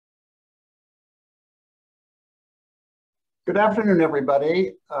Good afternoon,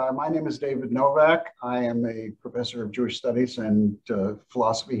 everybody. My name is David Novak. I am a professor of Jewish Studies and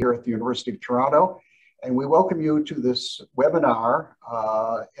philosophy here at the University of Toronto. And we welcome you to this webinar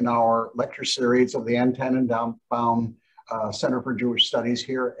in our lecture series of the Ann Tannenbaum Center for Jewish Studies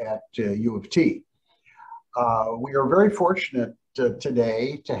here at U of T. We are very fortunate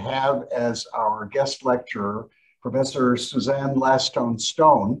today to have as our guest lecturer Professor Suzanne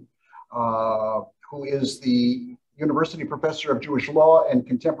Lastone-Stone, who is the University Professor of Jewish Law and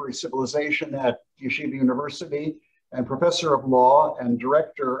Contemporary Civilization at Yeshiva University and Professor of Law and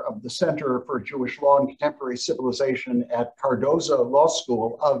Director of the Center for Jewish Law and Contemporary Civilization at Cardozo Law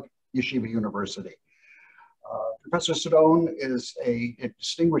School of Yeshiva University. Professor Stone is a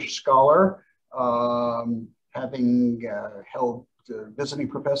distinguished scholar, having held visiting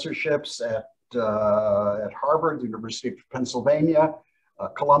professorships at Harvard, the University of Pennsylvania,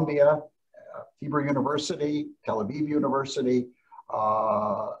 Columbia, Hebrew University, Tel Aviv University,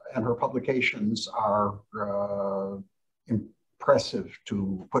 and her publications are impressive,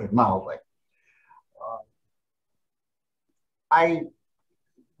 to put it mildly. I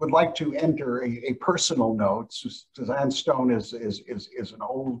would like to enter a personal note. Suzanne Stone is an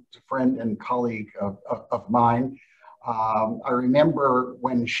old friend and colleague of mine. I remember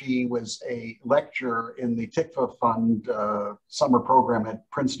when she was a lecturer in the Tikva Fund summer program at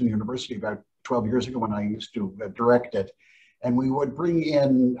Princeton University about 12 years ago when I used to direct it. And we would bring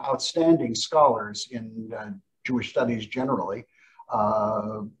in outstanding scholars in Jewish studies generally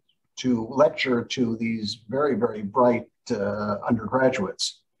to lecture to these very, very bright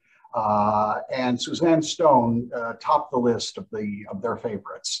undergraduates. And Suzanne Stone topped the list of their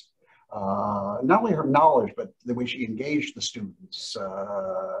favorites. Not only her knowledge, but the way she engaged the students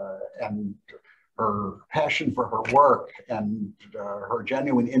and her passion for her work and her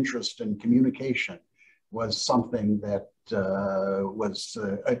genuine interest in communication was something that was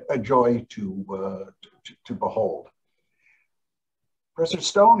a joy to behold. Professor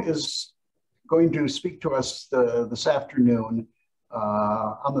Stone is going to speak to us this afternoon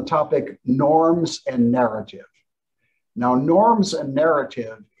on the topic norms and narrative. Now, norms and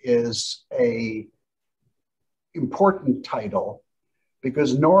narrative is an important title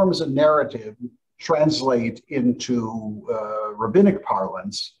because norms and narrative translate into rabbinic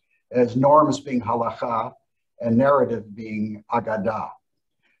parlance as norms being halakhah and narrative being aggadah.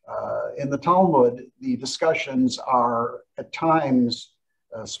 In the Talmud, the discussions are at times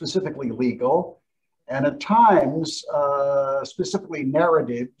specifically legal and at times specifically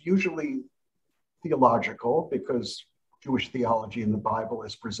narrative, usually theological, because Jewish theology in the Bible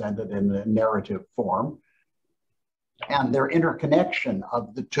is presented in a narrative form, and their interconnection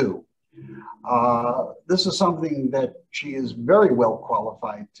of the two. This is something that she is very well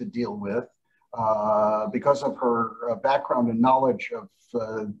qualified to deal with because of her background and knowledge of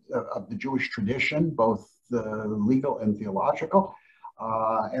the Jewish tradition, both legal and theological,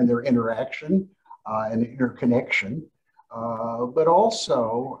 and their interaction and interconnection, but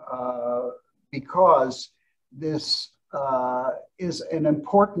also because this is an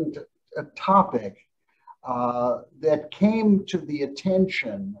important topic that came to the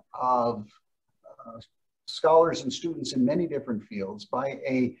attention of scholars and students in many different fields by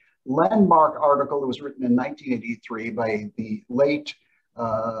a landmark article that was written in 1983 by the late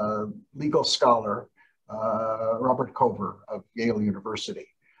legal scholar Robert Cover of Yale University.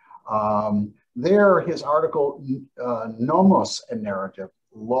 There, his article, Nomos and Narrative,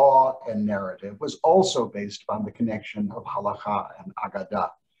 Law and Narrative, was also based on the connection of halakhah and aggadah.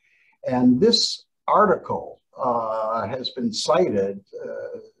 And this article has been cited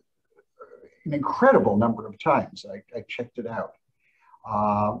an incredible number of times. I checked it out.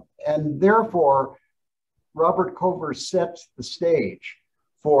 And therefore, Robert Cover sets the stage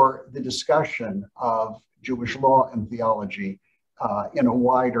for the discussion of Jewish law and theology in a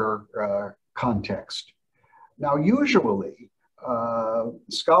wider context. Now, usually,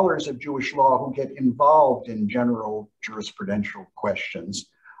 scholars of Jewish law who get involved in general jurisprudential questions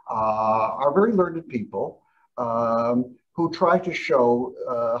are very learned people who try to show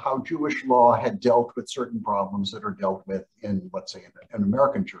how Jewish law had dealt with certain problems that are dealt with in, let's say, in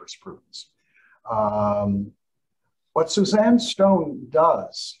American jurisprudence. What Suzanne Stone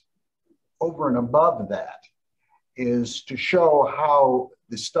does over and above that is to show how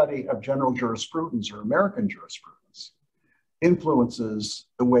the study of general jurisprudence or American jurisprudence influences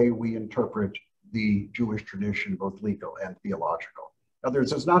the way we interpret the Jewish tradition, both legal and theological. In other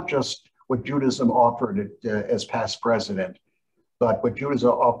words, it's not just what Judaism offered as past precedent, but what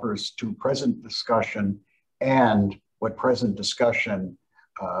Judaism offers to present discussion and what present discussion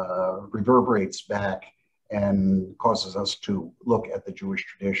reverberates back and causes us to look at the Jewish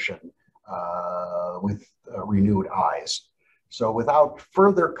tradition with renewed eyes. So without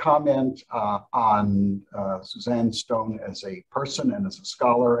further comment on Suzanne Stone as a person and as a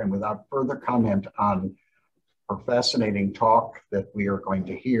scholar, and without further comment on her fascinating talk that we are going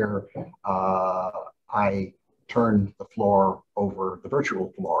to hear, I turn the floor over, the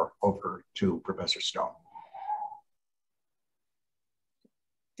virtual floor, over to Professor Stone.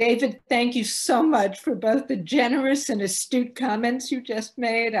 David, thank you so much for both the generous and astute comments you just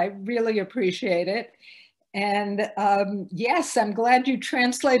made. I really appreciate it. And yes, I'm glad you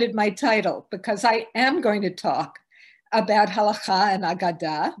translated my title, because I am going to talk about halakhah and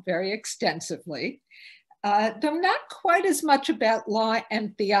aggadah very extensively, though not quite as much about law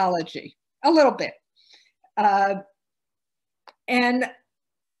and theology, a little bit. And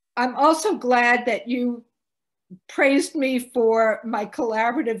I'm also glad that you praised me for my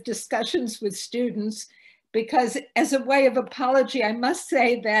collaborative discussions with students, because as a way of apology, I must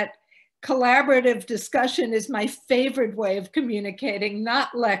say that collaborative discussion is my favorite way of communicating,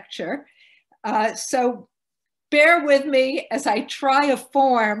 not lecture. So bear with me as I try a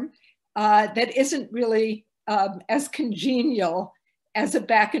form that isn't really as congenial as a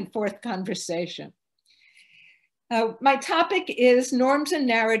back and forth conversation. My topic is norms and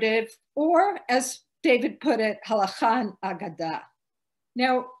narrative, or as David put it, halakhah and aggadah.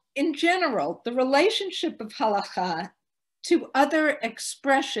 Now, in general, the relationship of halakhah to other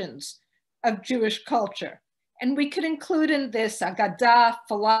expressions of Jewish culture, and we could include in this aggadah,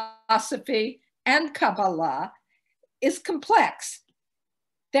 philosophy, and Kabbalah, is complex.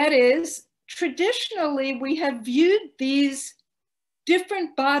 That is, traditionally, we have viewed these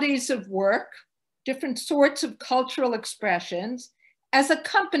different bodies of work, different sorts of cultural expressions, as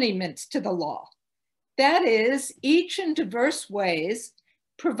accompaniments to the law. That is, each in diverse ways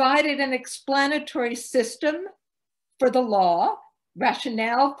provided an explanatory system for the law,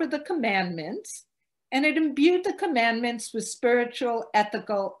 rationale for the commandments, and it imbued the commandments with spiritual,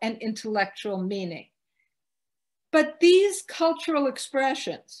 ethical, and intellectual meaning. But these cultural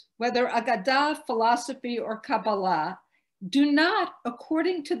expressions, whether aggadah, philosophy, or Kabbalah, do not,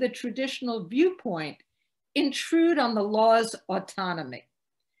 according to the traditional viewpoint, intrude on the law's autonomy.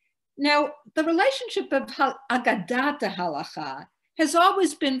 Now, the relationship of aggadah to halakhah has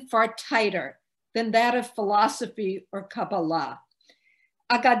always been far tighter than that of philosophy or Kabbalah.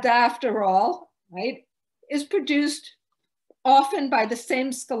 Aggadah, after all, right, is produced often by the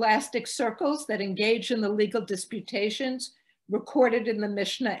same scholastic circles that engage in the legal disputations recorded in the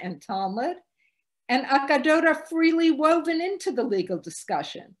Mishnah and Talmud, and aggadot are freely woven into the legal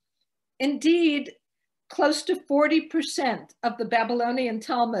discussion. Indeed, close to 40% of the Babylonian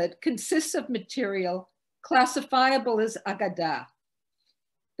Talmud consists of material classifiable as aggadah.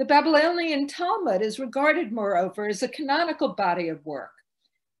 The Babylonian Talmud is regarded, moreover, as a canonical body of work,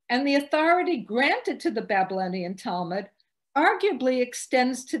 and the authority granted to the Babylonian Talmud arguably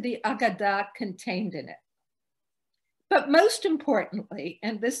extends to the aggadah contained in it. But most importantly,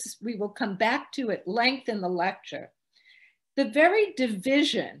 and this we will come back to at length in the lecture, the very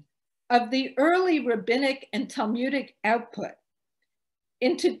division of the early rabbinic and Talmudic output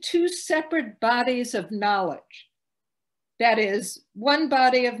into two separate bodies of knowledge. That is, one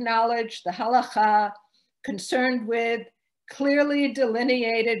body of knowledge, the halakhah, concerned with clearly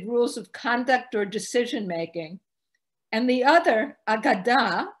delineated rules of conduct or decision-making, and the other,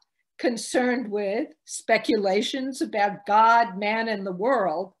 aggadah, concerned with speculations about God, man, and the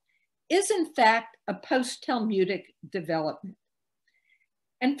world, is in fact a post-Talmudic development.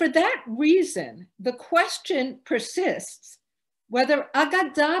 And for that reason, the question persists whether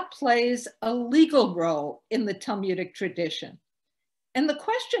aggadah plays a legal role in the Talmudic tradition. And the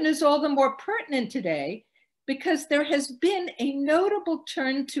question is all the more pertinent today because there has been a notable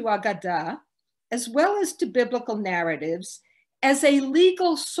turn to aggadah, as well as to biblical narratives, as a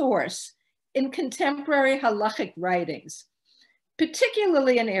legal source in contemporary halakhic writings,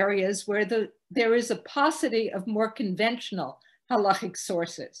 particularly in areas where there is a paucity of more conventional halakhic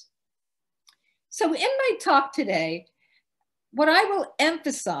sources. So in my talk today, what I will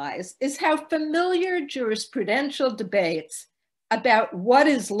emphasize is how familiar jurisprudential debates about what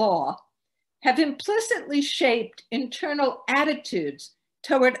is law have implicitly shaped internal attitudes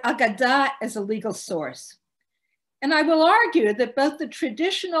toward aggadah as a legal source. And I will argue that both the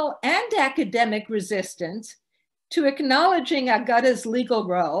traditional and academic resistance to acknowledging aggadah's legal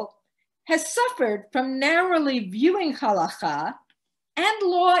role has suffered from narrowly viewing halakhah and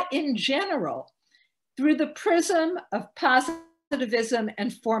law in general through the prism of positivism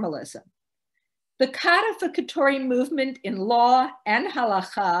and formalism. The codificatory movement in law and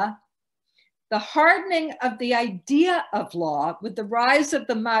halakhah the hardening of the idea of law with the rise of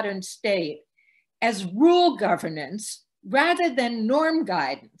the modern state as rule governance rather than norm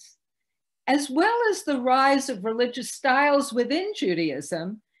guidance, as well as the rise of religious styles within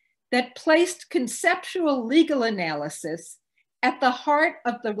Judaism that placed conceptual legal analysis at the heart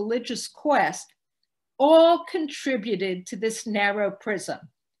of the religious quest, all contributed to this narrow prism.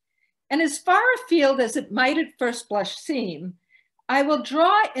 And as far afield as it might at first blush seem, I will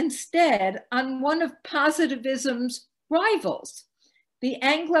draw instead on one of positivism's rivals, the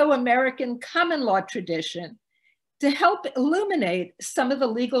Anglo-American common law tradition, to help illuminate some of the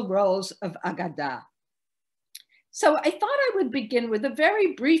legal roles of aggadah. So I thought I would begin with a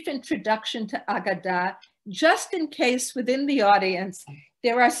very brief introduction to aggadah, just in case within the audience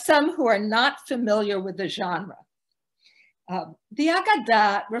there are some who are not familiar with the genre. The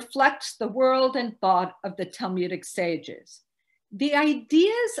aggadah reflects the world and thought of the Talmudic sages. The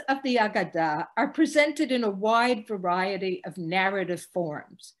ideas of the aggadah are presented in a wide variety of narrative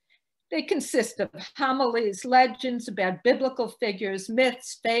forms. They consist of homilies, legends about biblical figures,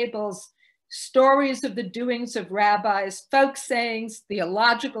 myths, fables, stories of the doings of rabbis, folk sayings,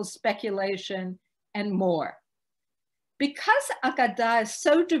 theological speculation, and more. Because aggadah is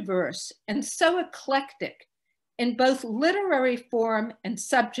so diverse and so eclectic in both literary form and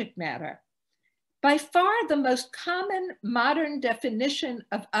subject matter, by far the most common modern definition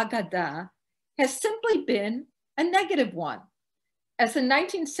of aggadah has simply been a negative one. As the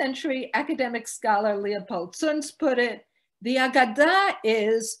 19th century academic scholar Leopold Zunz put it, the aggadah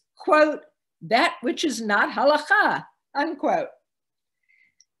is, quote, that which is not halakhah, unquote.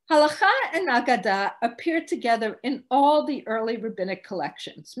 Halakhah and aggadah appear together in all the early rabbinic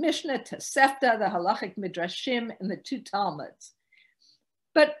collections, Mishnah, Tosefta, the halakhic midrashim, and the two Talmuds.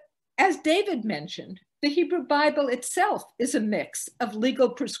 But as David mentioned, the Hebrew Bible itself is a mix of legal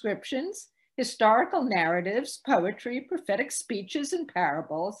prescriptions, historical narratives, poetry, prophetic speeches, and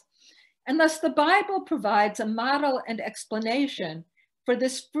parables, and thus the Bible provides a model and explanation for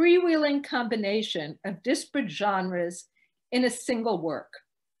this freewheeling combination of disparate genres in a single work.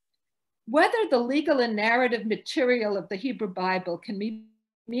 Whether the legal and narrative material of the Hebrew Bible can be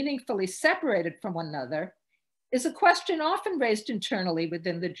meaningfully separated from one another is a question often raised internally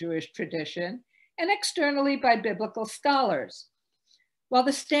within the Jewish tradition and externally by biblical scholars. While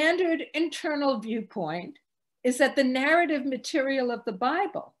the standard internal viewpoint is that the narrative material of the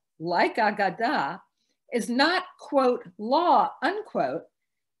Bible, like aggadah, is not, quote, law, unquote,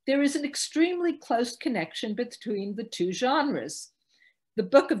 there is an extremely close connection between the two genres. The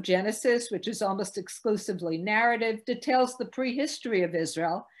book of Genesis, which is almost exclusively narrative, details the prehistory of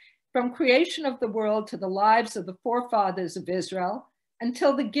Israel, from creation of the world to the lives of the forefathers of Israel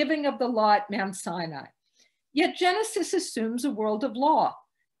until the giving of the law at Mount Sinai. Yet Genesis assumes a world of law.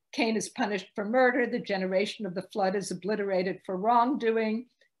 Cain is punished for murder, the generation of the flood is obliterated for wrongdoing,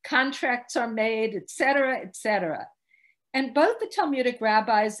 contracts are made, etc., etc. And both the Talmudic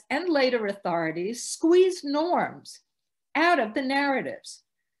rabbis and later authorities squeeze norms out of the narratives.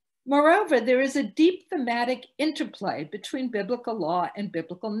 Moreover, there is a deep thematic interplay between biblical law and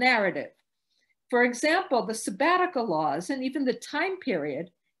biblical narrative. For example, the sabbatical laws and even the time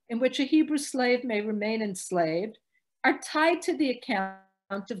period in which a Hebrew slave may remain enslaved are tied to the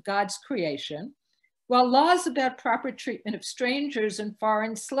account of God's creation, while laws about proper treatment of strangers and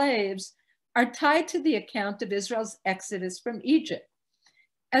foreign slaves are tied to the account of Israel's exodus from Egypt.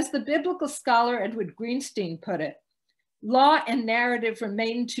 As the biblical scholar Edward Greenstein put it, law and narrative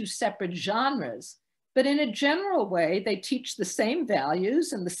remain two separate genres, but in a general way, they teach the same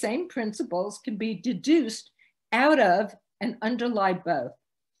values and the same principles can be deduced out of and underlie both.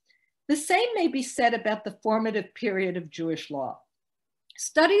 The same may be said about the formative period of Jewish law.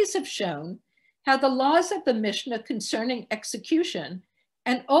 Studies have shown how the laws of the Mishnah concerning execution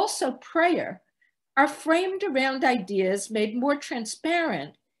and also prayer are framed around ideas made more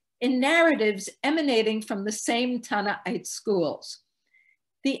transparent in narratives emanating from the same Tanaite schools.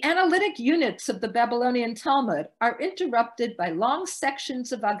 The analytic units of the Babylonian Talmud are interrupted by long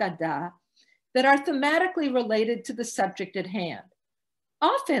sections of aggadah that are thematically related to the subject at hand.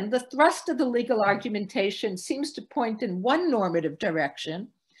 Often, the thrust of the legal argumentation seems to point in one normative direction,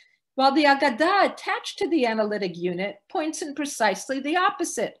 while the aggadah attached to the analytic unit points in precisely the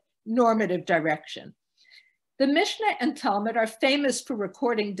opposite normative direction. The Mishnah and Talmud are famous for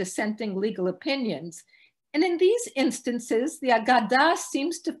recording dissenting legal opinions, and in these instances, the aggadah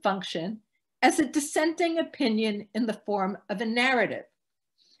seems to function as a dissenting opinion in the form of a narrative.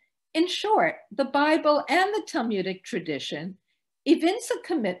 In short, the Bible and the Talmudic tradition evince a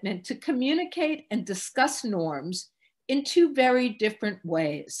commitment to communicate and discuss norms in two very different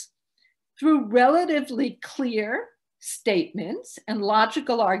ways. through relatively clear statements and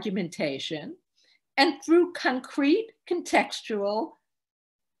logical argumentation, and through concrete, contextual,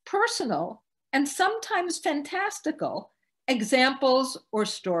 personal, and sometimes fantastical examples or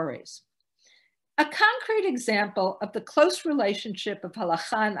stories. A concrete example of the close relationship of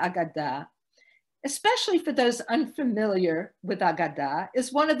halakhah and aggadah, especially for those unfamiliar with aggadah,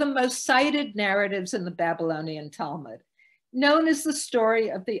 is one of the most cited narratives in the Babylonian Talmud, known as the story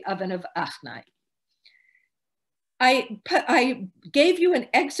of the oven of Achnai. I gave you an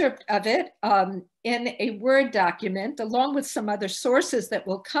excerpt of it in a Word document, along with some other sources that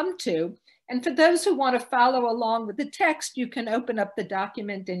we'll come to. And for those who want to follow along with the text, you can open up the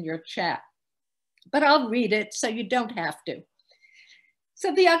document in your chat. But I'll read it so you don't have to.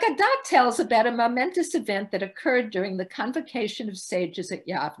 So the Aggadah tells about a momentous event that occurred during the convocation of sages at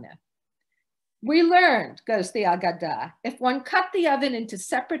Yavne. We learned, goes the Aggadah, if one cut the oven into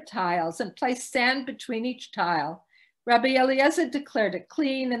separate tiles and placed sand between each tile, Rabbi Eliezer declared it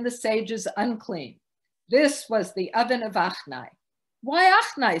clean and the sages unclean. This was the oven of Achnai. Why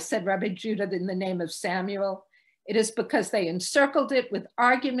Achnai, said Rabbi Judah in the name of Samuel. It is because they encircled it with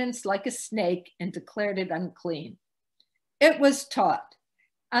arguments like a snake and declared it unclean. It was taught.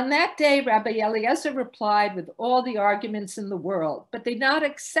 On that day, Rabbi Eliezer replied with all the arguments in the world, but did not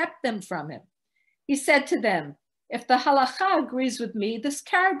accept them from him. He said to them, if the halakhah agrees with me, this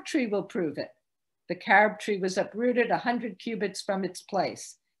carob tree will prove it. The carob tree was uprooted 100 cubits from its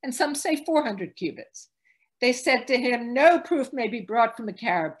place, and some say 400 cubits. They said to him, no proof may be brought from a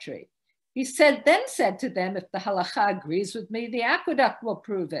carob tree. He then said to them, if the halakhah agrees with me, the aqueduct will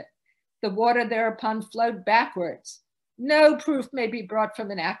prove it. The water thereupon flowed backwards. No proof may be brought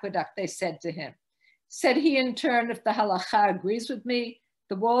from an aqueduct, they said to him. Said he in turn, if the halakhah agrees with me,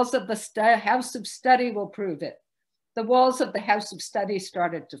 the walls of the house of study will prove it. The walls of the house of study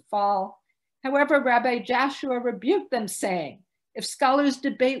started to fall. However, Rabbi Joshua rebuked them, saying, if scholars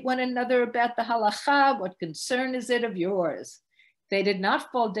debate one another about the halakhah, what concern is it of yours? They did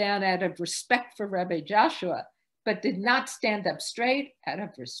not fall down out of respect for Rabbi Joshua, but did not stand up straight out of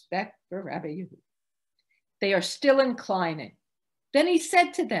respect for Rabbi Yehuda. They are still inclining. Then he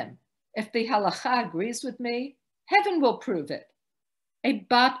said to them, if the halakhah agrees with me, heaven will prove it. A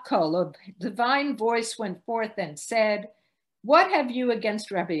bat kol, a divine voice went forth and said, what have you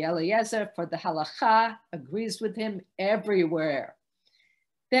against Rabbi Eliezer? For the halakhah agrees with him everywhere.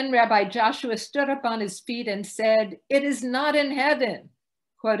 Then Rabbi Joshua stood up on his feet and said, it is not in heaven,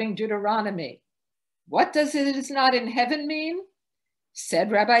 quoting Deuteronomy. What does it is not in heaven mean? Said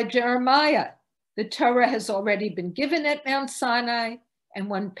Rabbi Jeremiah, the Torah has already been given at Mount Sinai, and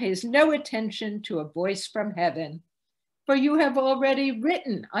one pays no attention to a voice from heaven. For you have already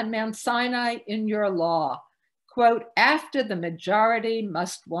written on Mount Sinai in your law, quote, after the majority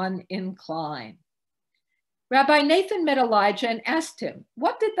must one incline. Rabbi Nathan met Elijah and asked him,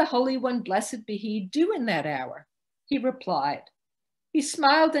 what did the Holy One, blessed be he, do in that hour? He replied, he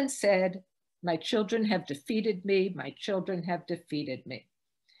smiled and said, my children have defeated me, my children have defeated me.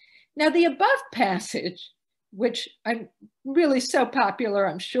 Now the above passage, which I'm really so popular,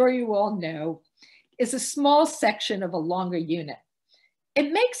 I'm sure you all know, is a small section of a longer unit.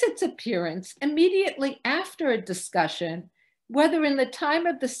 It makes its appearance immediately after a discussion whether in the time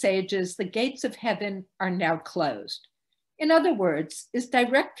of the sages the gates of heaven are now closed. In other words, is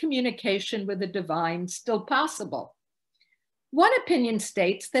direct communication with the divine still possible? One opinion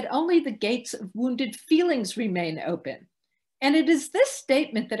states that only the gates of wounded feelings remain open, and it is this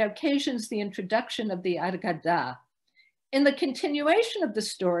statement that occasions the introduction of the Aggadah. In the continuation of the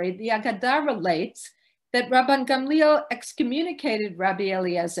story, the Aggadah relates that Rabban Gamliel excommunicated Rabbi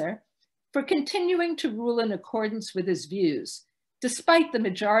Eliezer for continuing to rule in accordance with his views, despite the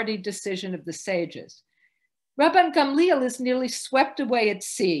majority decision of the sages. Rabban Gamliel is nearly swept away at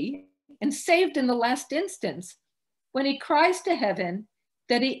sea and saved in the last instance when he cries to heaven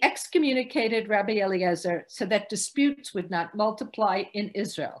that he excommunicated Rabbi Eliezer so that disputes would not multiply in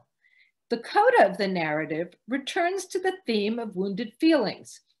Israel. The coda of the narrative returns to the theme of wounded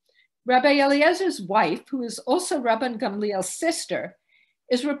feelings. Rabbi Eliezer's wife, who is also Rabban Gamliel's sister,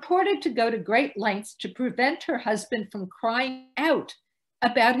 is reported to go to great lengths to prevent her husband from crying out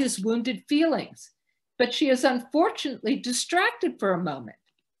about his wounded feelings, but she is unfortunately distracted for a moment.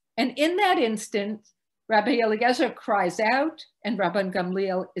 And in that instant, Rabbi Eliezer cries out and Rabban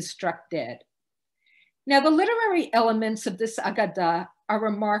Gamliel is struck dead. Now, the literary elements of this Aggadah are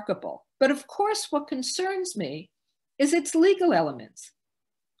remarkable, but of course, what concerns me is its legal elements.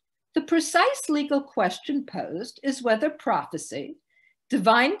 The precise legal question posed is whether prophecy,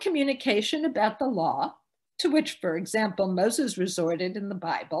 divine communication about the law, to which, for example, Moses resorted in the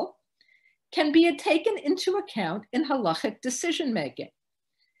Bible, can be taken into account in halakhic decision-making.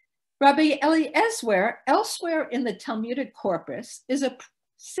 Rabbi Eliezer, elsewhere in the Talmudic corpus, is a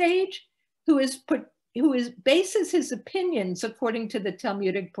sage who bases his opinions, according to the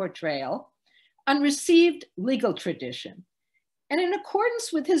Talmudic portrayal, on received legal tradition. And in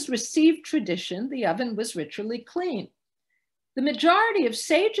accordance with his received tradition, the oven was ritually clean. The majority of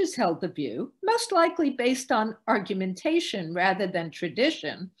sages held the view, most likely based on argumentation rather than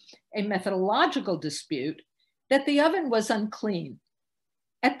tradition, a methodological dispute, that the oven was unclean.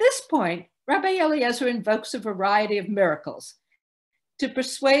 At this point, Rabbi Eliezer invokes a variety of miracles to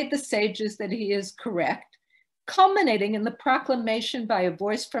persuade the sages that he is correct, culminating in the proclamation by a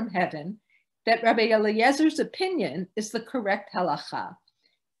voice from heaven that Rabbi Eliezer's opinion is the correct halakhah.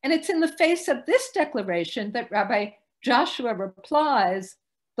 And it's in the face of this declaration that Rabbi Joshua replies,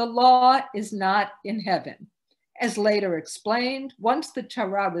 "The law is not in heaven." As later explained, once the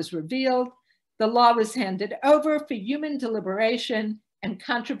Torah was revealed, the law was handed over for human deliberation and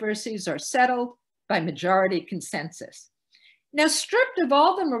controversies are settled by majority consensus. Now, stripped of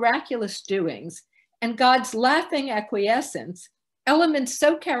all the miraculous doings and God's laughing acquiescence, elements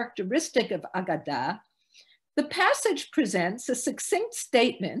so characteristic of aggadah, the passage presents a succinct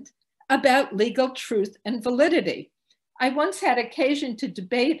statement about legal truth and validity. I once had occasion to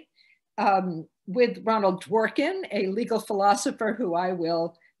debate with Ronald Dworkin, a legal philosopher who I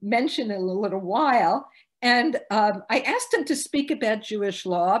will mention in a little while, and I asked him to speak about Jewish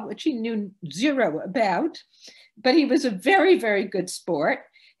law, which he knew zero about, but he was a very, very good sport.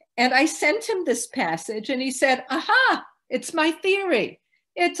 And I sent him this passage and he said, "Aha, it's my theory.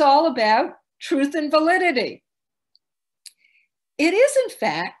 It's all about truth and validity." It is, in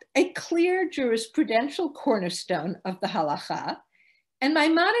fact, a clear jurisprudential cornerstone of the halakhah, and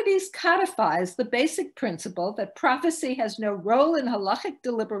Maimonides codifies the basic principle that prophecy has no role in halakhic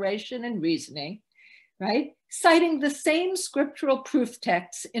deliberation and reasoning, right? Citing the same scriptural proof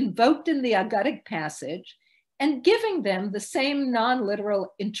texts invoked in the aggadic passage and giving them the same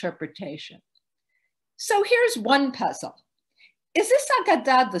non-literal interpretation. So here's one puzzle. Is this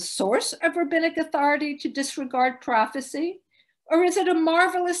aggadah the source of rabbinic authority to disregard prophecy, or is it a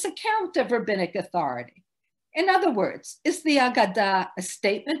marvelous account of rabbinic authority? In other words, is the aggadah a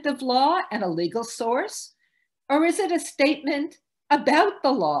statement of law and a legal source, or is it a statement about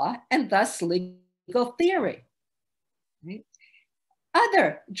the law and thus legal theory? Right?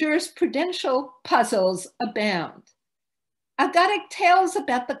 Other jurisprudential puzzles abound. Aggadic tales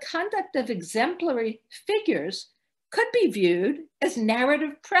about the conduct of exemplary figures could be viewed as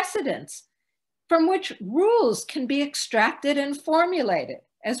narrative precedents from which rules can be extracted and formulated,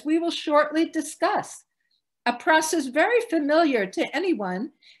 as we will shortly discuss, a process very familiar to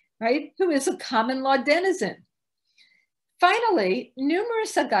anyone, right, who is a common law denizen. Finally,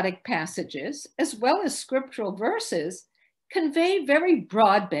 numerous aggadic passages, as well as scriptural verses, convey very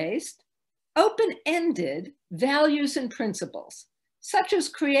broad-based, open-ended values and principles, such as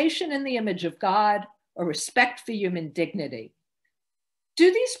creation in the image of God or respect for human dignity.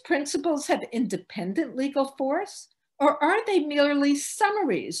 Do these principles have independent legal force, or are they merely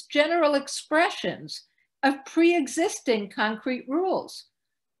summaries, general expressions of pre-existing concrete rules?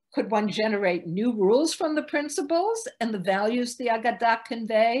 Could one generate new rules from the principles and the values the aggadah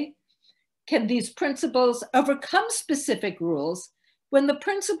convey? Can these principles overcome specific rules when the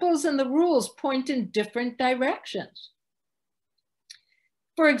principles and the rules point in different directions?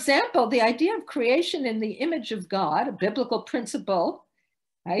 For example, the idea of creation in the image of God, a biblical principle,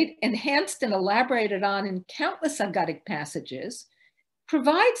 right, enhanced and elaborated on in countless aggadic passages,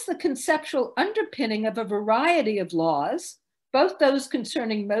 provides the conceptual underpinning of a variety of laws, both those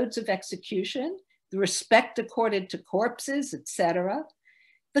concerning modes of execution, the respect accorded to corpses, etc.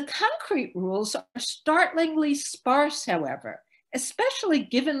 The concrete rules are startlingly sparse, however, especially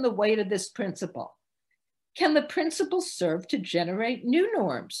given the weight of this principle. Can the principle serve to generate new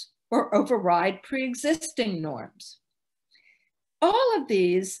norms or override pre-existing norms? All of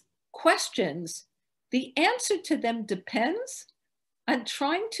these questions, the answer to them depends on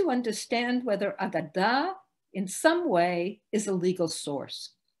trying to understand whether aggadah in some way is a legal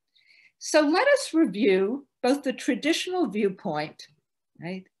source. So let us review both the traditional viewpoint,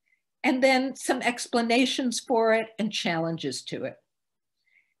 right, and then some explanations for it and challenges to it.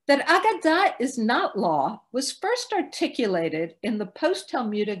 That aggadah is not law was first articulated in the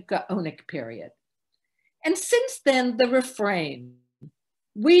post-Talmudic Gaonic period. And since then, the refrain,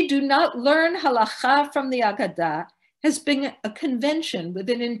 "We do not learn halakhah from the aggadah," has been a convention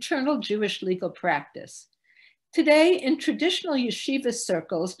within internal Jewish legal practice. Today, in traditional yeshiva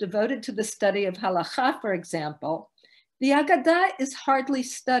circles devoted to the study of halakhah, for example, the aggadah is hardly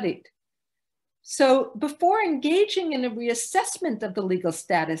studied. So before engaging in a reassessment of the legal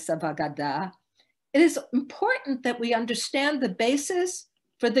status of aggadah, it is important that we understand the basis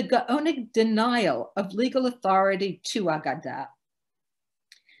for the Gaonic denial of legal authority to aggadah.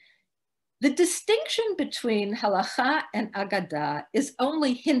 The distinction between halakhah and aggadah is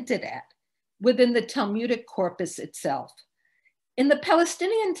only hinted at within the Talmudic corpus itself. In the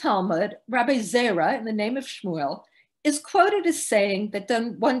Palestinian Talmud, Rabbi Zera, in the name of Shmuel, is quoted as saying that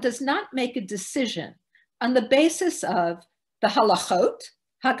one does not make a decision on the basis of the halachot,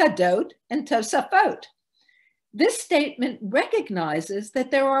 haggadot, and tosafot. This statement recognizes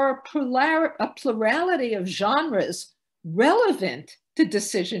that there are a plurality of genres relevant to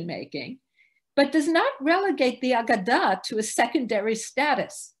decision-making, but does not relegate the aggadah to a secondary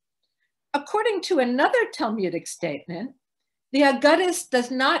status. According to another Talmudic statement, the aggadist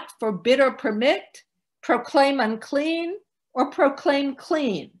does not forbid or permit, proclaim unclean, or proclaim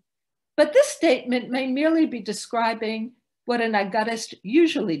clean. But this statement may merely be describing what an aggadist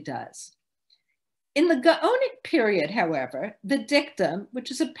usually does. In the Gaonic period, however, the dictum,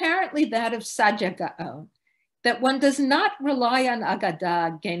 which is apparently that of Sadia Gaon, that one does not rely on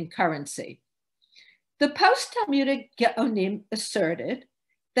aggadah gain currency. The post-Talmudic Gaonim asserted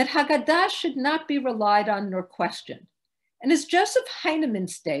that haggadah should not be relied on nor questioned. And as Joseph Heinemann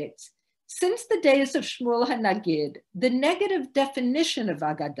states, since the days of Shmuel HaNagid, the negative definition of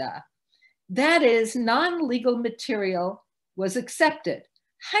aggadah, that is, non-legal material, was accepted.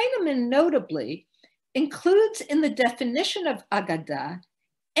 Heinemann notably includes in the definition of aggadah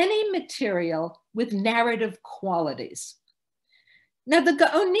any material with narrative qualities. Now, the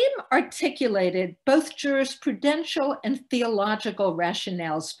Gaonim articulated both jurisprudential and theological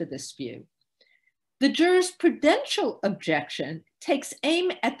rationales for this view. The jurisprudential objection takes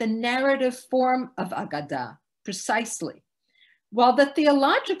aim at the narrative form of aggadah, precisely, while the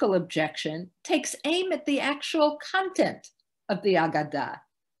theological objection takes aim at the actual content of the aggadah.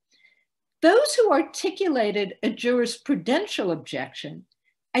 Those who articulated a jurisprudential objection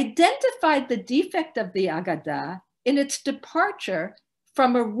identified the defect of the aggadah in its departure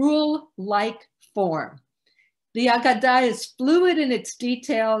from a rule-like form. The aggadah is fluid in its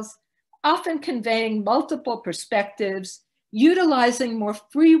details, often conveying multiple perspectives, utilizing more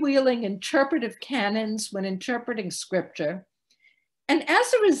freewheeling interpretive canons when interpreting scripture. And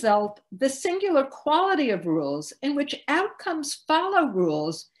as a result, the singular quality of rules in which outcomes follow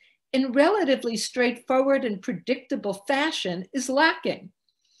rules in relatively straightforward and predictable fashion is lacking.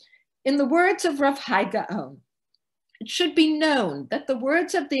 In the words of Rav Hai Gaon, it should be known that the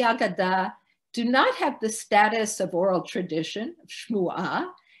words of the aggadah do not have the status of oral tradition, of shmu'ah,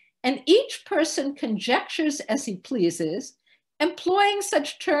 and each person conjectures as he pleases, employing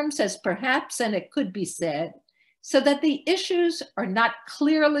such terms as perhaps and it could be said, so that the issues are not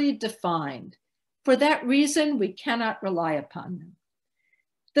clearly defined. For that reason, we cannot rely upon them.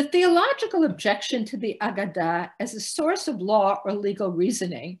 The theological objection to the aggadah as a source of law or legal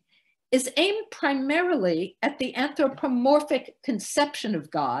reasoning is aimed primarily at the anthropomorphic conception of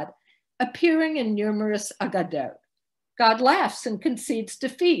God appearing in numerous aggadot. God laughs and concedes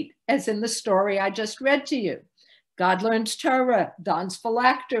defeat, as in the story I just read to you. God learns Torah, dons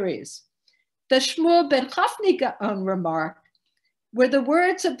phylacteries. The Shmuel ben Chafni Gaon remarked, where the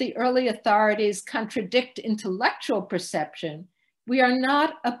words of the early authorities contradict intellectual perception, we are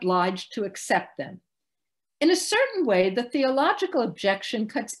not obliged to accept them. In a certain way, the theological objection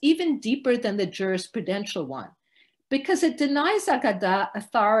cuts even deeper than the jurisprudential one, because it denies aggadah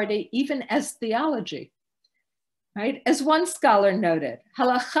authority even as theology. Right? As one scholar noted,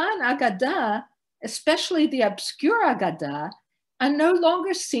 halakhah and aggadah, especially the obscure aggadah, are no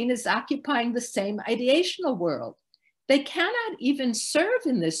longer seen as occupying the same ideational world. They cannot even serve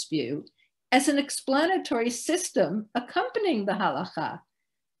in this view as an explanatory system accompanying the halakhah.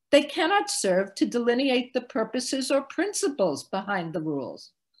 They cannot serve to delineate the purposes or principles behind the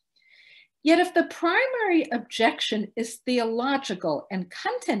rules. Yet if the primary objection is theological and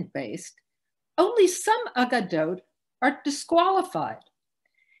content-based, only some aggadot are disqualified.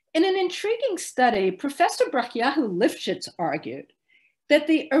 In an intriguing study, Professor Brachyahu Lifshitz argued that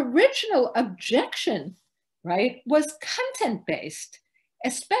the original objection, right, was content-based,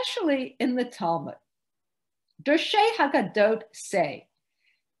 especially in the Talmud. Dershei Haggadot say,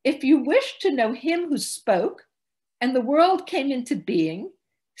 if you wish to know him who spoke and the world came into being,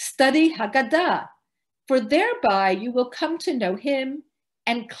 study Haggadah, for thereby you will come to know him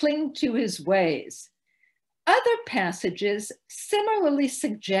and cling to his ways. Other passages similarly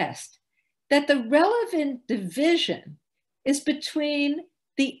suggest that the relevant division is between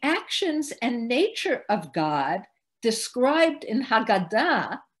the actions and nature of God described in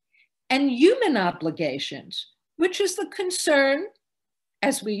Haggadah and human obligations, which is the concern,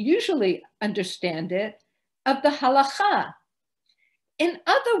 as we usually understand it, of the halakhah. In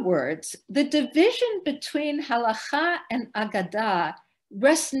other words, the division between halakhah and aggadah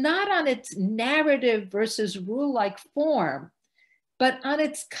rests not on its narrative versus rule-like form, but on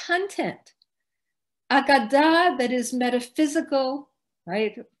its content. Aggadah, that is metaphysical,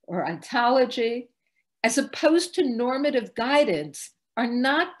 right, or ontology, as opposed to normative guidance, are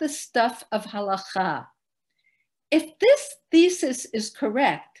not the stuff of halakhah. If this thesis is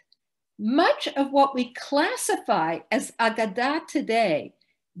correct, much of what we classify as aggadah today,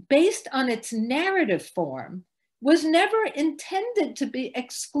 based on its narrative form, was never intended to be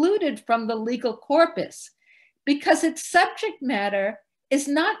excluded from the legal corpus, because its subject matter is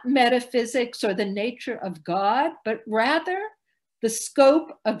not metaphysics or the nature of God, but rather the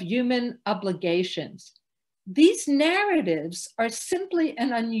scope of human obligations. These narratives are simply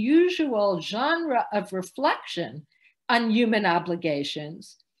an unusual genre of reflection on human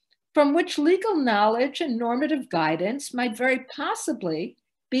obligations, from which legal knowledge and normative guidance might very possibly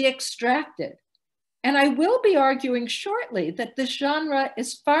be extracted. And I will be arguing shortly that this genre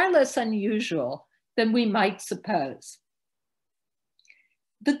is far less unusual than we might suppose.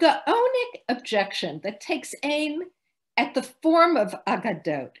 The Gaonic objection that takes aim at the form of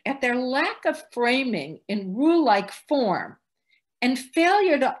aggadot, at their lack of framing in rule-like form, and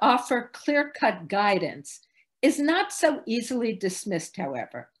failure to offer clear-cut guidance, is not so easily dismissed,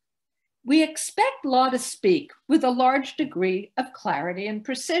 however. We expect law to speak with a large degree of clarity and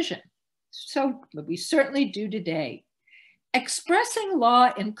precision. So we certainly do today. Expressing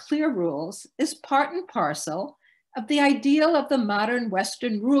law in clear rules is part and parcel of the ideal of the modern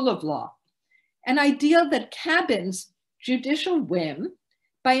Western rule of law, an ideal that cabins judicial whim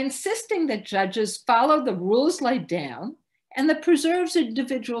by insisting that judges follow the rules laid down, and that preserves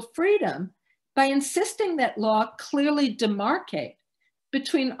individual freedom by insisting that law clearly demarcate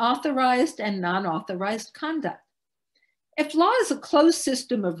between authorized and non-authorized conduct. If law is a closed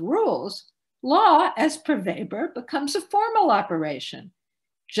system of rules, law, as per Weber, becomes a formal operation.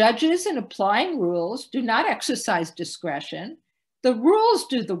 Judges in applying rules do not exercise discretion. The rules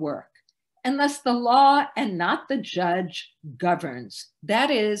do the work, and thus the law and not the judge governs. That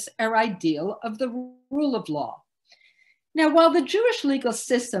is our ideal of the rule of law. Now, while the Jewish legal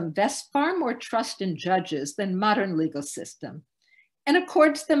system vests far more trust in judges than modern legal system, and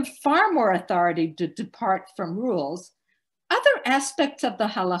accords them far more authority to depart from rules, other aspects of the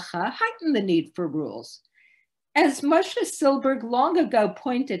halakhah heighten the need for rules. As Moshe Silberg long ago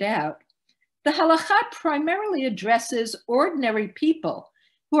pointed out, the halakhah primarily addresses ordinary people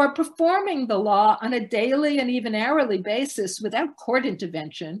who are performing the law on a daily and even hourly basis without court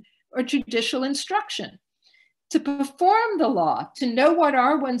intervention or judicial instruction. To perform the law, to know what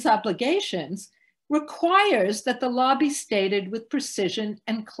are one's obligations, requires that the law be stated with precision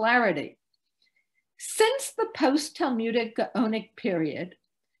and clarity. Since the post-Talmudic Gaonic period,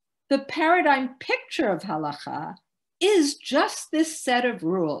 the paradigm picture of halakhah is just this set of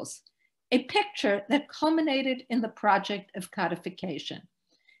rules, a picture that culminated in the project of codification.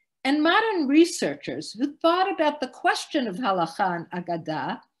 And modern researchers who thought about the question of halakhah and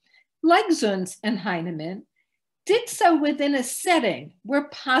aggadah, like Zunz and Heinemann, did so within a setting where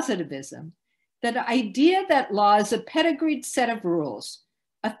positivism, that idea that law is a pedigreed set of rules,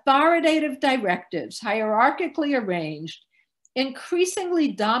 authoritative directives, hierarchically arranged,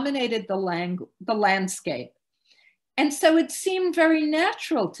 increasingly dominated the landscape. And so it seemed very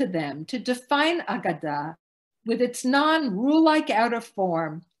natural to them to define aggadah with its non-rule-like outer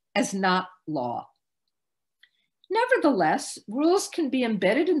form as not law. Nevertheless, rules can be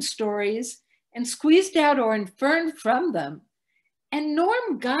embedded in stories and squeezed out or inferred from them, and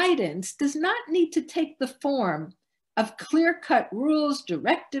norm guidance does not need to take the form of clear-cut rules,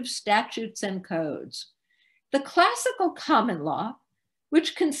 directives, statutes, and codes. The classical common law,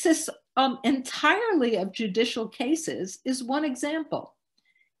 which consists entirely of judicial cases, is one example.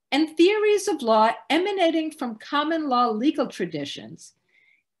 And theories of law emanating from common law legal traditions,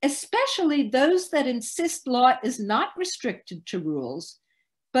 especially those that insist law is not restricted to rules,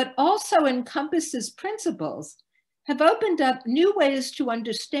 but also encompasses principles, have opened up new ways to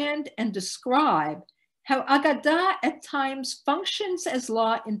understand and describe how aggadah at times functions as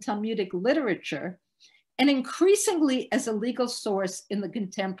law in Talmudic literature and increasingly as a legal source in the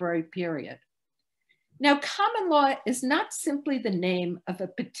contemporary period. Now, common law is not simply the name of a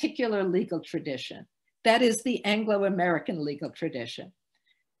particular legal tradition, that is the Anglo-American legal tradition.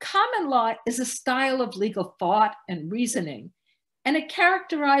 Common law is a style of legal thought and reasoning, and it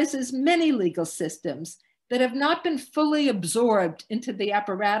characterizes many legal systems that have not been fully absorbed into the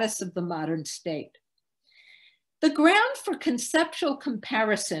apparatus of the modern state. The ground for conceptual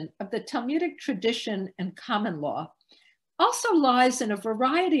comparison of the Talmudic tradition and common law also lies in a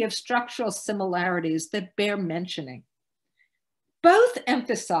variety of structural similarities that bear mentioning. Both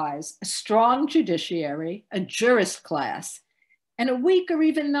emphasize a strong judiciary, a jurist class, and a weak or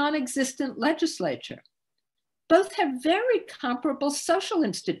even non-existent legislature. Both have very comparable social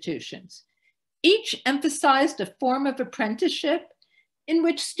institutions. Each emphasized a form of apprenticeship in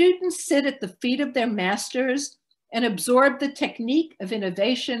which students sit at the feet of their masters and absorb the technique of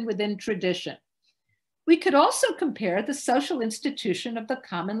innovation within tradition. We could also compare the social institution of the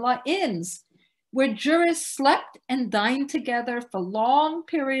common law inns, where jurists slept and dined together for long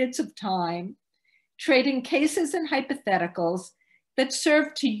periods of time, trading cases and hypotheticals that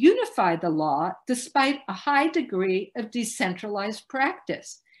served to unify the law despite a high degree of decentralized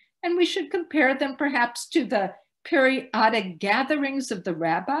practice. And we should compare them perhaps to the periodic gatherings of the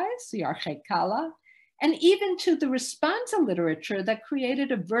rabbis, the halakhah, and even to the responsa literature that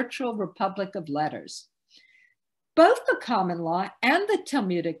created a virtual republic of letters. Both the common law and the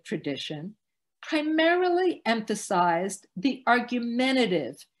Talmudic tradition primarily emphasized the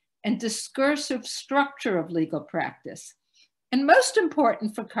argumentative and discursive structure of legal practice. And most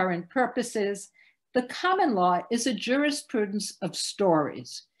important for current purposes, the common law is a jurisprudence of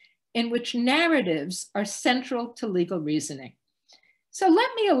stories in which narratives are central to legal reasoning. So let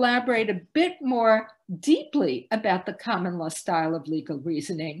me elaborate a bit more deeply about the common law style of legal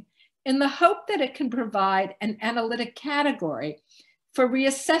reasoning in the hope that it can provide an analytic category for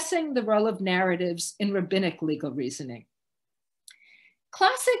reassessing the role of narratives in rabbinic legal reasoning.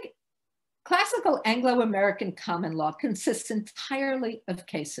 Classical Anglo-American common law consists entirely of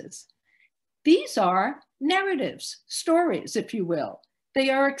cases. These are narratives, stories, if you will. They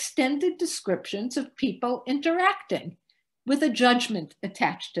are extended descriptions of people interacting with a judgment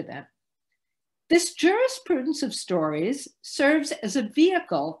attached to them. This jurisprudence of stories serves as a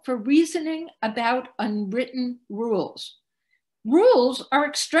vehicle for reasoning about unwritten rules. Rules are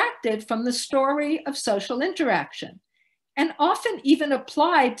extracted from the story of social interaction and often even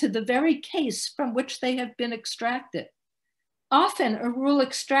applied to the very case from which they have been extracted. Often a rule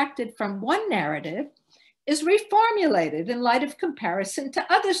extracted from one narrative is reformulated in light of comparison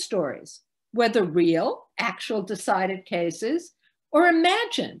to other stories, whether real, actual decided cases, or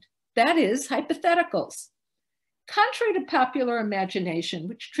imagined, that is, hypotheticals. Contrary to popular imagination,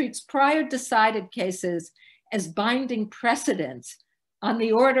 which treats prior decided cases as binding precedents on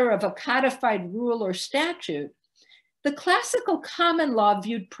the order of a codified rule or statute, the classical common law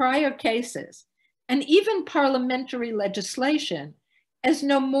viewed prior cases and even parliamentary legislation as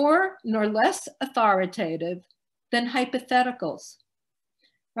no more nor less authoritative than hypotheticals,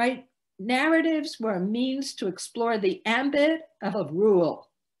 right? Narratives were a means to explore the ambit of a rule,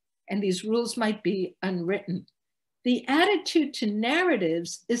 and these rules might be unwritten. The attitude to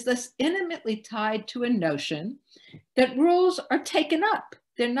narratives is thus intimately tied to a notion that rules are taken up,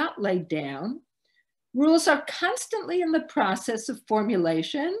 they're not laid down. Rules are constantly in the process of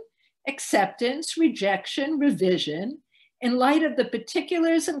formulation, acceptance, rejection, revision, in light of the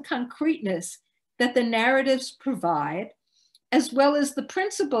particulars and concreteness that the narratives provide, as well as the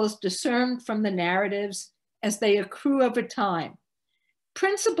principles discerned from the narratives as they accrue over time.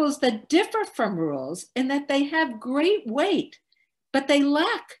 Principles that differ from rules in that they have great weight, but they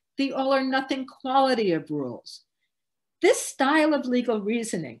lack the all or nothing quality of rules. This style of legal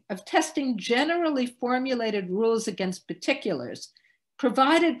reasoning, of testing generally formulated rules against particulars,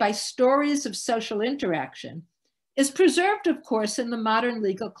 provided by stories of social interaction, is preserved, of course, in the modern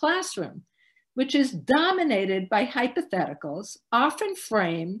legal classroom, which is dominated by hypotheticals, often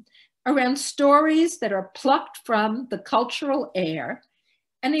framed around stories that are plucked from the cultural air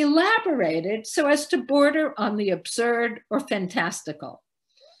and elaborated so as to border on the absurd or fantastical.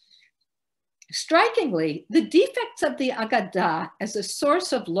 Strikingly, the defects of the aggadah as a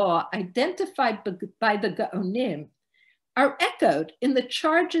source of law identified by the Gaonim are echoed in the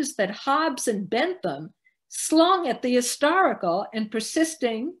charges that Hobbes and Bentham slung at the historical and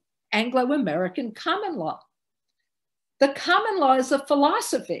persisting Anglo-American common law. The common law is a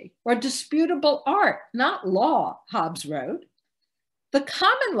philosophy or disputable art, not law, Hobbes wrote. The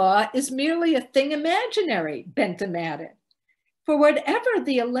common law is merely a thing imaginary, Bentham added. For whatever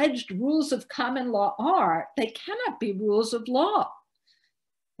the alleged rules of common law are, they cannot be rules of law,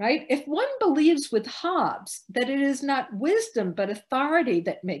 right? If one believes with Hobbes that it is not wisdom but authority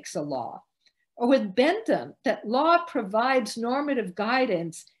that makes a law, or with Bentham that law provides normative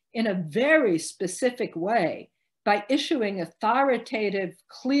guidance in a very specific way by issuing authoritative,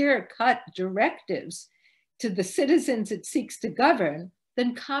 clear-cut directives, to the citizens it seeks to govern,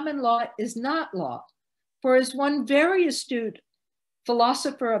 then common law is not law. For as one very astute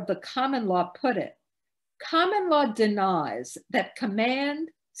philosopher of the common law put it, common law denies that command,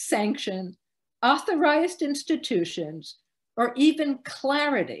 sanction, authorized institutions, or even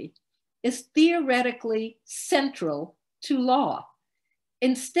clarity is theoretically central to law.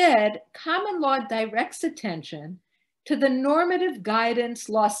 Instead, common law directs attention to the normative guidance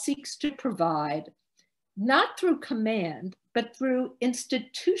law seeks to provide, not through command, but through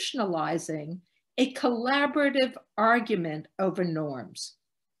institutionalizing a collaborative argument over norms.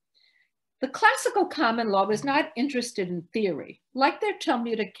 The classical common law was not interested in theory. Like their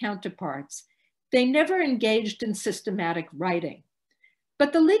Talmudic counterparts, they never engaged in systematic writing.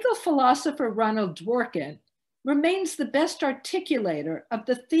 But the legal philosopher Ronald Dworkin remains the best articulator of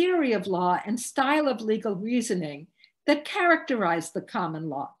the theory of law and style of legal reasoning that characterized the common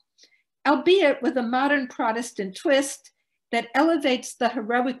law, albeit with a modern Protestant twist that elevates the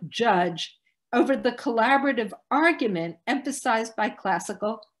heroic judge over the collaborative argument emphasized by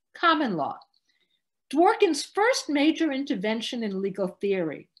classical common law. Dworkin's first major intervention in legal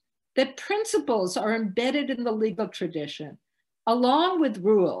theory, that principles are embedded in the legal tradition along with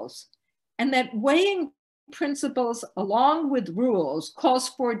rules, and that weighing principles along with rules calls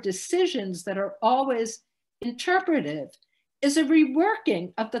for decisions that are always interpretive, is a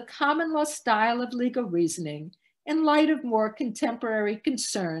reworking of the common law style of legal reasoning in light of more contemporary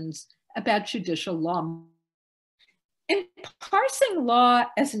concerns about judicial law. In parsing law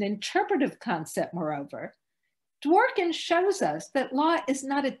as an interpretive concept, moreover, Dworkin shows us that law is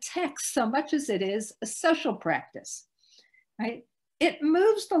not a text so much as it is a social practice, right? It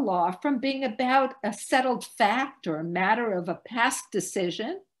moves the law from being about a settled fact or a matter of a past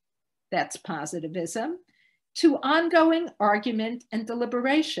decision, that's positivism, to ongoing argument and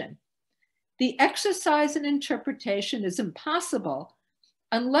deliberation. The exercise and interpretation is impossible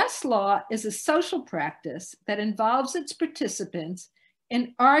unless law is a social practice that involves its participants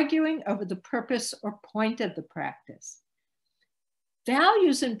in arguing over the purpose or point of the practice.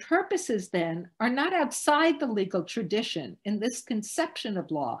 Values and purposes then are not outside the legal tradition in this conception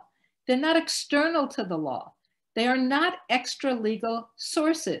of law. They're not external to the law. They are not extra legal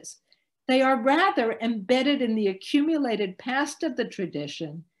sources. They are rather embedded in the accumulated past of the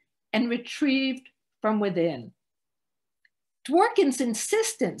tradition and retrieved from within. Dworkin's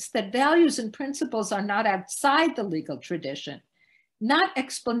insistence that values and principles are not outside the legal tradition, not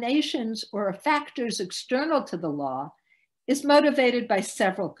explanations or factors external to the law, is motivated by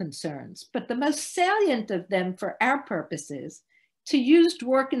several concerns, but the most salient of them for our purposes, to use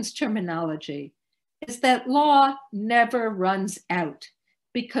Dworkin's terminology, is that law never runs out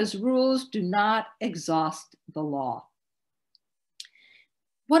because rules do not exhaust the law.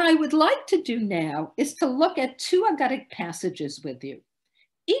 What I would like to do now is to look at two aggadah passages with you.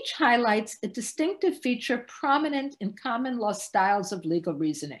 Each highlights a distinctive feature prominent in common law styles of legal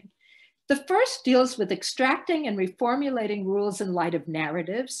reasoning. The first deals with extracting and reformulating rules in light of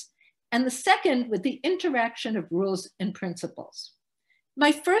narratives, and the second with the interaction of rules and principles.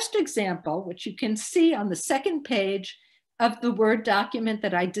 My first example, which you can see on the second page of the Word document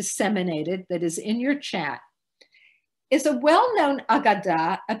that I disseminated that is in your chat, is a well-known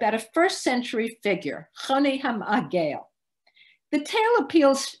aggadah about a first-century figure, Choni HaMa'agel. The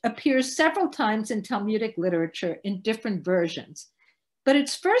tale appears several times in Talmudic literature in different versions, but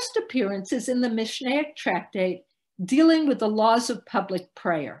its first appearance is in the Mishnaic tractate dealing with the laws of public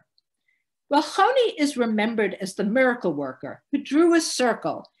prayer. While Choni is remembered as the miracle worker who drew a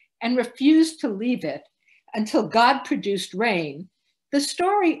circle and refused to leave it until God produced rain, the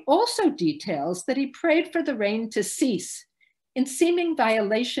story also details that he prayed for the rain to cease in seeming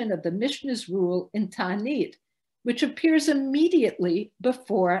violation of the Mishnah's rule in Ta'anit, which appears immediately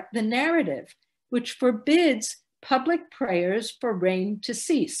before the narrative, which forbids public prayers for rain to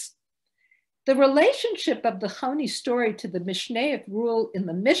cease. The relationship of the Choni story to the Mishnaic rule in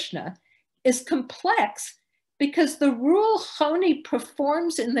the Mishnah is complex because the rule Choni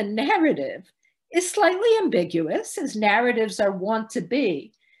performs in the narrative is slightly ambiguous, as narratives are wont to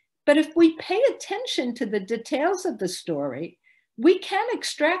be. But if we pay attention to the details of the story, we can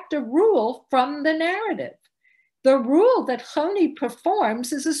extract a rule from the narrative. The rule that Choni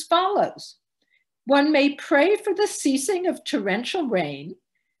performs is as follows. One may pray for the ceasing of torrential rain,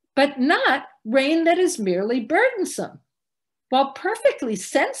 but not rain that is merely burdensome. While perfectly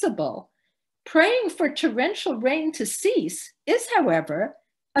sensible, praying for torrential rain to cease is, however,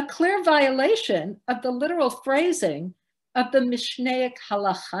 a clear violation of the literal phrasing of the Mishnaic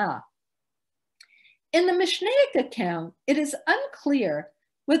halakhah. In the Mishnaic account, it is unclear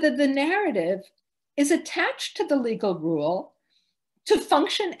whether the narrative is attached to the legal rule to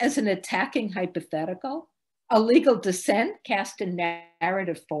function as an attacking hypothetical, a legal dissent cast in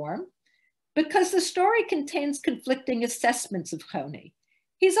narrative form, because the story contains conflicting assessments of Choni.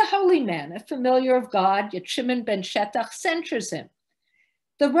 He's a holy man, a familiar of God, yet Shimon ben Shetach censures him.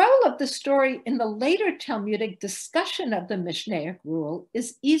 The role of the story in the later Talmudic discussion of the Mishnaic rule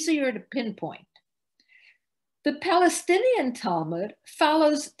is easier to pinpoint. The Palestinian Talmud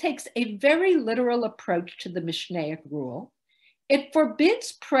takes a very literal approach to the Mishnaic rule. It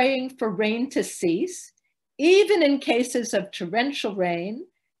forbids praying for rain to cease, even in cases of torrential rain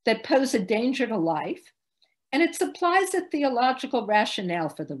that pose a danger to life, and it supplies a theological rationale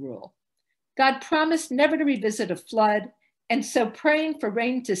for the rule. God promised never to revisit a flood, and so praying for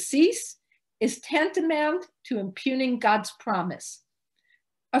rain to cease is tantamount to impugning God's promise.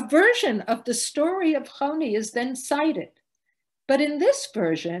 A version of the story of Choni is then cited, but in this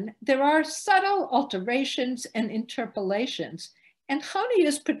version, there are subtle alterations and interpolations, and Choni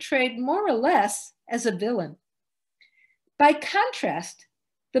is portrayed more or less as a villain. By contrast,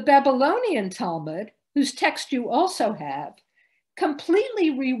 the Babylonian Talmud, whose text you also have,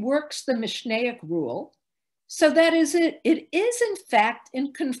 completely reworks the Mishnaic rule so that it is in fact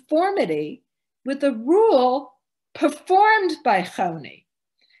in conformity with the rule performed by Choni.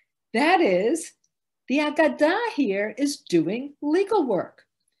 That is, the aggadah here is doing legal work.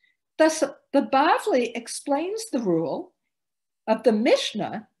 Thus, the Bavli explains the rule of the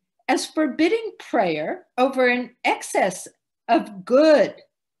Mishnah as forbidding prayer over an excess of good,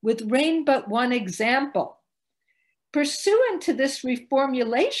 with rain but one example. Pursuant to this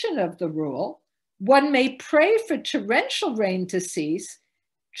reformulation of the rule, one may pray for torrential rain to cease,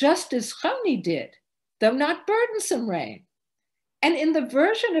 just as Choni did, though not burdensome rain. And in the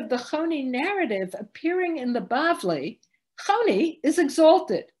version of the Choni narrative appearing in the Bavli, Choni is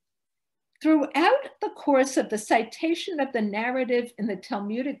exalted. Throughout the course of the citation of the narrative in the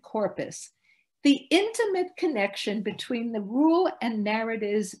Talmudic corpus, the intimate connection between the rule and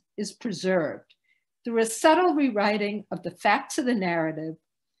narratives is preserved through a subtle rewriting of the facts of the narrative,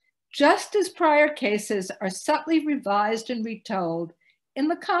 just as prior cases are subtly revised and retold in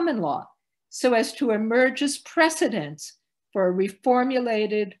the common law, so as to emerge as precedents for a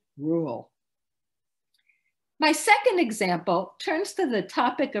reformulated rule. My second example turns to the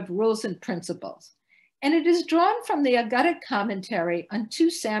topic of rules and principles, and it is drawn from the Aggadah commentary on 2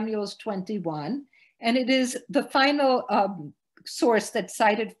 Samuel 21, and it is the final source that's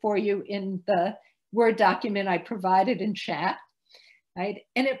cited for you in the Word document I provided in chat, right?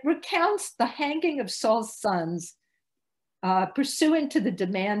 And it recounts the hanging of Saul's sons pursuant to the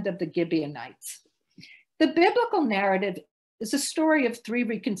demand of the Gibeonites. The biblical narrative is a story of 3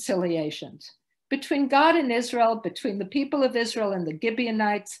 reconciliations between God and Israel, between the people of Israel and the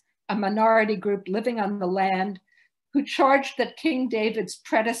Gibeonites, a minority group living on the land who charged that King David's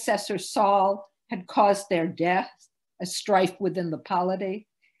predecessor Saul had caused their death, a strife within the polity,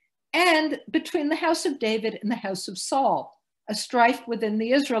 and between the house of David and the house of Saul, a strife within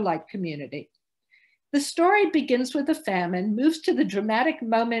the Israelite community. The story begins with a famine, moves to the dramatic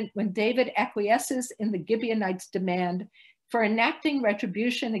moment when David acquiesces in the Gibeonites' demand for enacting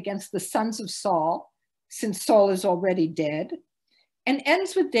retribution against the sons of Saul, since Saul is already dead, and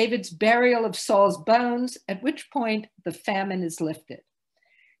ends with David's burial of Saul's bones, at which point the famine is lifted.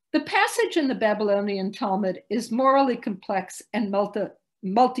 The passage in the Babylonian Talmud is morally complex and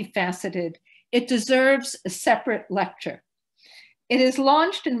multifaceted. It deserves a separate lecture. It is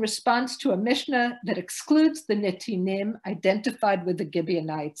launched in response to a Mishnah that excludes the Netinim identified with the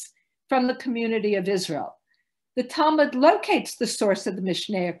Gibeonites from the community of Israel. The Talmud locates the source of the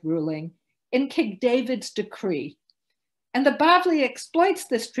Mishnaic ruling in King David's decree, and the Bavli exploits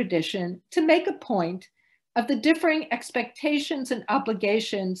this tradition to make a point of the differing expectations and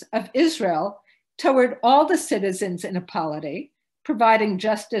obligations of Israel toward all the citizens in a polity, providing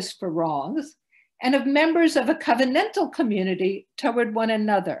justice for wrongs, and of members of a covenantal community toward one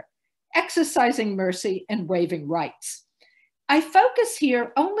another, exercising mercy and waiving rights. I focus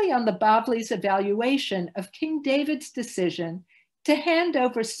here only on the Bavli's evaluation of King David's decision to hand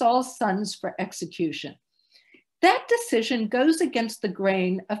over Saul's sons for execution. That decision goes against the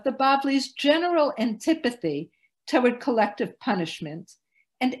grain of the Bavli's general antipathy toward collective punishment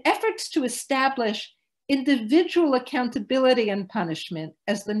and efforts to establish individual accountability and punishment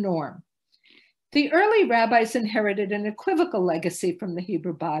as the norm. The early rabbis inherited an equivocal legacy from the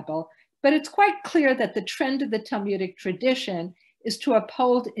Hebrew Bible, but it's quite clear that the trend of the Talmudic tradition is to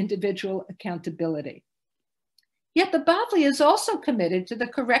uphold individual accountability. Yet the Bavli is also committed to the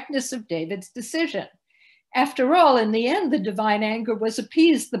correctness of David's decision. After all, in the end, the divine anger was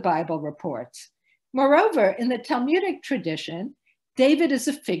appeased, the Bible reports. Moreover, in the Talmudic tradition, David is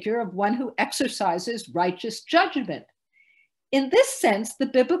a figure of one who exercises righteous judgment. In this sense, the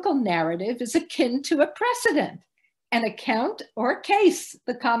biblical narrative is akin to a precedent, an account or a case,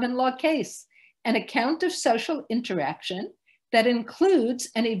 the common law case, an account of social interaction that includes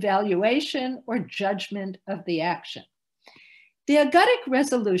an evaluation or judgment of the action. The aggadah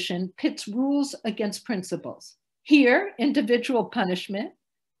resolution pits rules against principles. Here, individual punishment,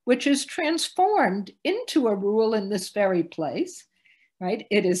 which is transformed into a rule in this very place, right?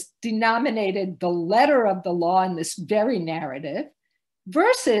 It is denominated the letter of the law in this very narrative,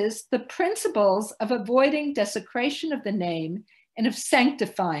 versus the principles of avoiding desecration of the name and of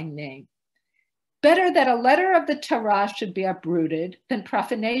sanctifying name. Better that a letter of the Torah should be uprooted than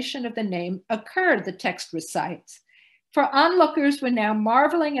profanation of the name occurred, the text recites. For onlookers were now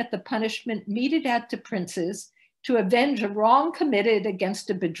marveling at the punishment meted out to princes to avenge a wrong committed against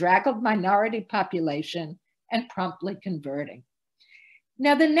a bedraggled minority population and promptly converting.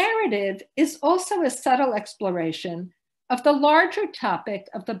 Now, the narrative is also a subtle exploration of the larger topic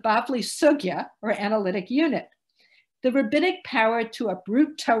of the Bavli Sugya, or analytic unit, the rabbinic power to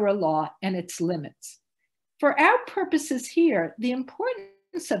uproot Torah law and its limits. For our purposes here, the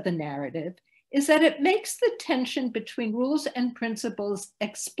importance of the narrative is that it makes the tension between rules and principles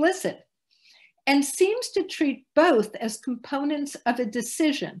explicit and seems to treat both as components of a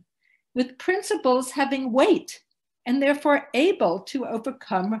decision, with principles having weight and therefore able to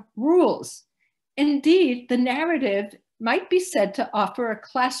overcome rules. Indeed, the narrative might be said to offer a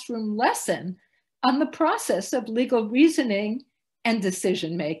classroom lesson on the process of legal reasoning and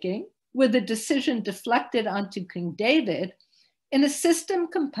decision-making, with a decision deflected onto King David in a system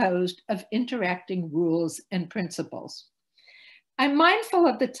composed of interacting rules and principles. I'm mindful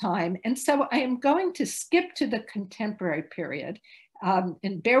of the time, and so I am going to skip to the contemporary period.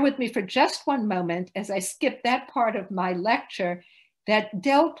 And bear with me for just one moment as I skip that part of my lecture that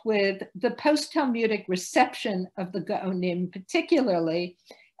dealt with the post-Talmudic reception of the Gaonim, particularly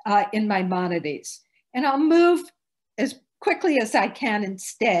in Maimonides. And I'll move as quickly as I can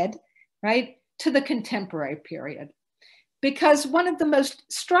instead, right, to the contemporary period. Because one of the most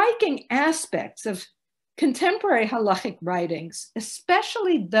striking aspects of contemporary halakhic writings,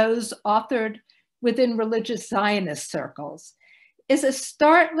 especially those authored within religious Zionist circles, is a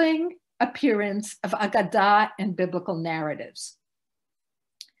startling appearance of aggadah and biblical narratives.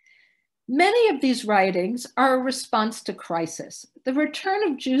 Many of these writings are a response to crisis. The return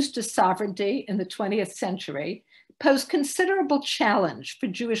of Jews to sovereignty in the 20th century posed considerable challenge for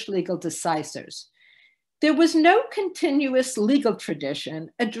Jewish legal decisors. There was no continuous legal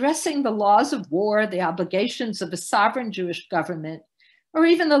tradition addressing the laws of war, the obligations of a sovereign Jewish government, or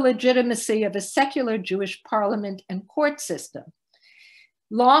even the legitimacy of a secular Jewish parliament and court system.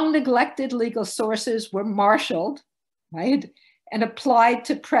 Long neglected legal sources were marshaled, right, and applied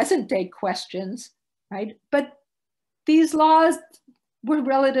to present day questions, right? But these laws were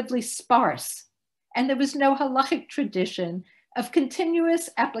relatively sparse, and there was no halakhic tradition of continuous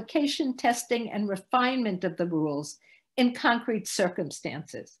application, testing, and refinement of the rules in concrete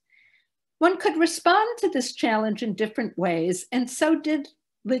circumstances. One could respond to this challenge in different ways, and so did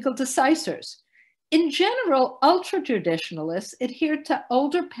legal decisors. In general, ultra-traditionalists adhered to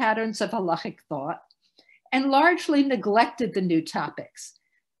older patterns of halakhic thought and largely neglected the new topics.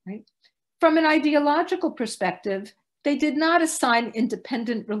 Right? From an ideological perspective, they did not assign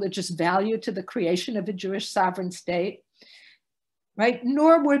independent religious value to the creation of a Jewish sovereign state, right?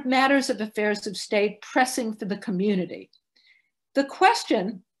 Nor were matters of affairs of state pressing for the community. The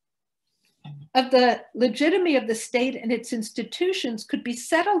question of the legitimacy of the state and its institutions could be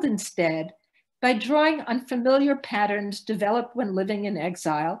settled instead by drawing on familiar patterns developed when living in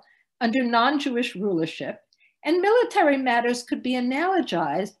exile under non-Jewish rulership, and military matters could be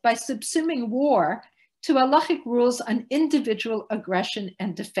analogized by subsuming war to halakhic rules on individual aggression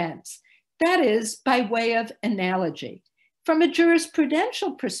and defense. That is, by way of analogy. From a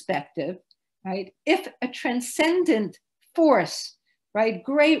jurisprudential perspective, right, if a transcendent force, right,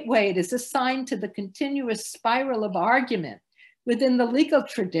 great weight is assigned to the continuous spiral of argument within the legal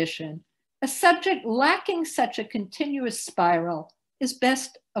tradition, a subject lacking such a continuous spiral is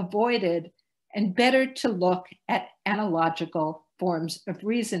best avoided and better to look at analogical forms of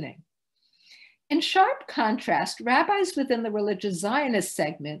reasoning. In sharp contrast, rabbis within the religious Zionist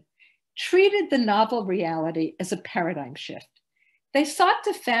segment treated the novel reality as a paradigm shift. They sought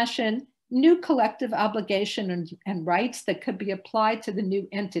to fashion new collective obligation and rights that could be applied to the new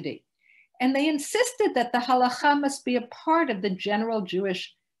entity. And they insisted that the halakhah must be a part of the general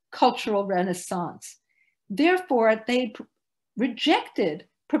Jewish cultural renaissance. Therefore, they rejected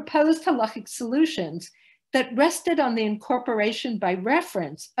proposed halakhic solutions that rested on the incorporation by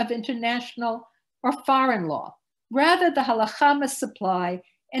reference of international or foreign law. Rather, the halakhah must supply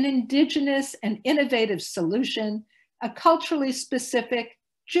an indigenous and innovative solution, a culturally specific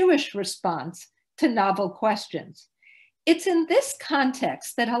Jewish response to novel questions. It's in this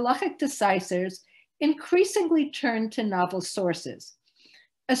context that halakhic decisors increasingly turn to novel sources.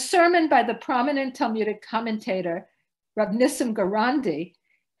 A sermon by the prominent Talmudic commentator Rav Nissim Garandi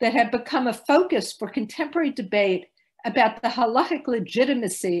that had become a focus for contemporary debate about the halakhic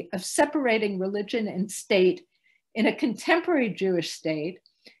legitimacy of separating religion and state in a contemporary Jewish state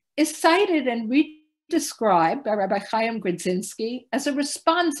is cited and redescribed by Rabbi Chaim Grodzinski as a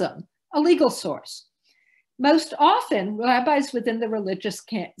responsum, a legal source. Most often, rabbis within the religious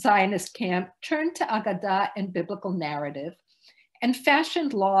Zionist camp turned to aggadah and biblical narrative and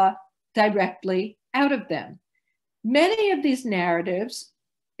fashioned law directly out of them. Many of these narratives,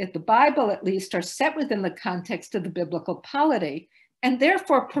 in the Bible at least, are set within the context of the biblical polity and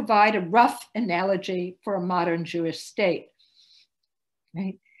therefore provide a rough analogy for a modern Jewish state.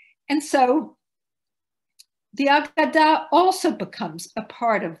 Right? And so the aggadah also becomes a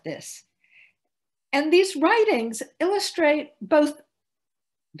part of this. And these writings illustrate both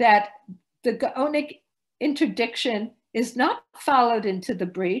that the Gaonic interdiction is not followed into the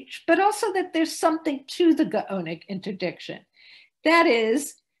breach, but also that there's something to the Gaonic interdiction. That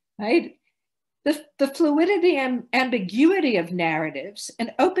is, right, the fluidity and ambiguity of narratives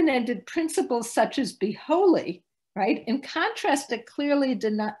and open-ended principles such as be holy, right, in contrast to clearly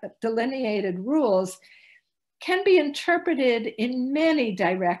delineated rules, can be interpreted in many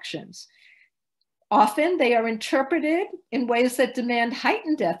directions. Often they are interpreted in ways that demand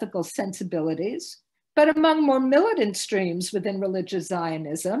heightened ethical sensibilities, but among more militant streams within religious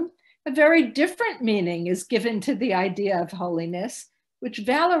Zionism, a very different meaning is given to the idea of holiness, which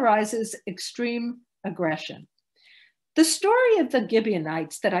valorizes extreme aggression. The story of the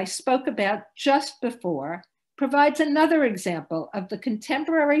Gibeonites that I spoke about just before provides another example of the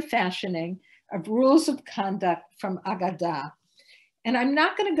contemporary fashioning of rules of conduct from aggadah. And I'm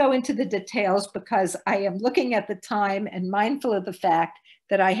not going to go into the details because I am looking at the time and mindful of the fact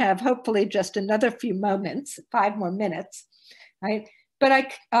that I have hopefully just another few moments, 5 more minutes, right? But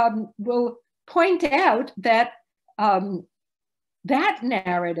I will point out that that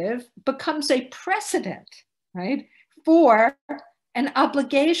narrative becomes a precedent, right, for an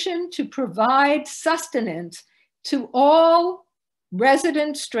obligation to provide sustenance to all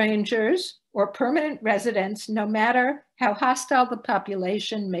resident strangers or permanent residents, no matter how hostile the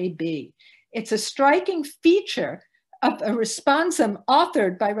population may be. It's a striking feature of a responsum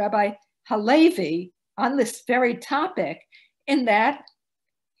authored by Rabbi Halevi on this very topic, in that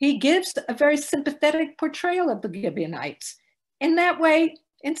he gives a very sympathetic portrayal of the Gibeonites. In that way,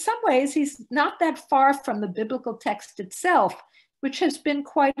 in some ways, he's not that far from the biblical text itself, which has been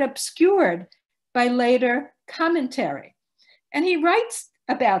quite obscured by later commentary. And he writes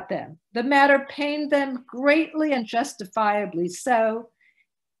about them. The matter pained them greatly and justifiably so.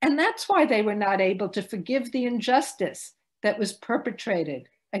 And that's why they were not able to forgive the injustice that was perpetrated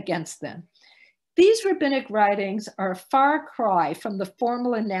against them. These rabbinic writings are a far cry from the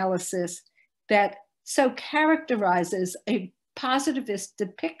formal analysis that so characterizes a positivist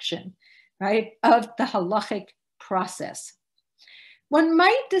depiction, right, of the halakhic process. One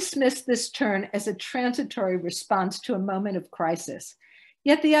might dismiss this turn as a transitory response to a moment of crisis.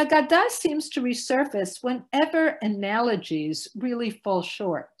 Yet the aggadah seems to resurface whenever analogies really fall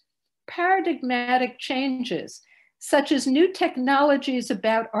short. Paradigmatic changes, such as new technologies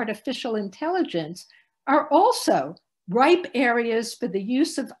about artificial intelligence, are also ripe areas for the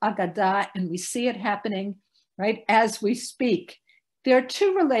use of aggadah, and we see it happening, right, as we speak. There are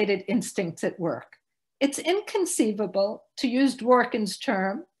 2 related instincts at work. It's inconceivable, to use Dworkin's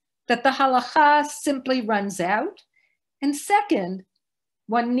term, that the halakhah simply runs out. And second,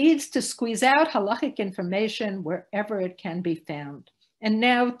 one needs to squeeze out halakhic information wherever it can be found. And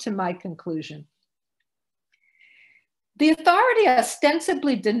now to my conclusion. The authority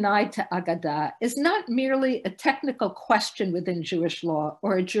ostensibly denied to aggadah is not merely a technical question within Jewish law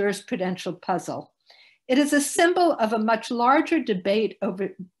or a jurisprudential puzzle. It is a symbol of a much larger debate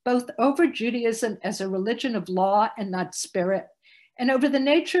both over Judaism as a religion of law and not spirit, and over the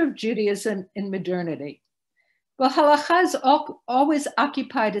nature of Judaism in modernity. While halakhah has always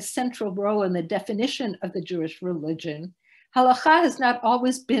occupied a central role in the definition of the Jewish religion, halakhah has not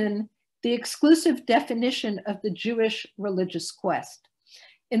always been the exclusive definition of the Jewish religious quest.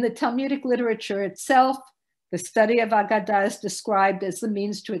 In the Talmudic literature itself, the study of aggadah is described as the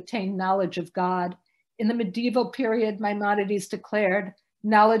means to attain knowledge of God. In the medieval period, Maimonides declared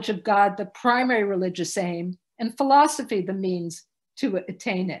knowledge of God the primary religious aim, and philosophy the means to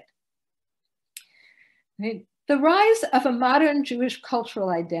attain it. The rise of a modern Jewish cultural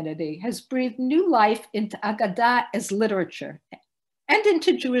identity has breathed new life into aggadah as literature and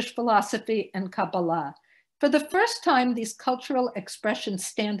into Jewish philosophy and Kabbalah. For the first time, these cultural expressions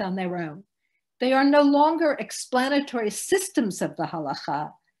stand on their own. They are no longer explanatory systems of the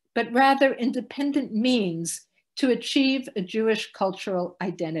halakhah, but rather independent means to achieve a Jewish cultural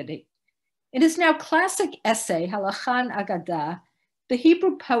identity. In his now classic essay, Halakhah and Aggadah, the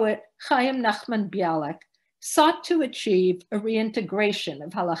Hebrew poet Chaim Nachman Bialik sought to achieve a reintegration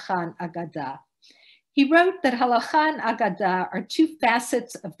of halakhah and aggadah. He wrote that halakhah and aggadah are two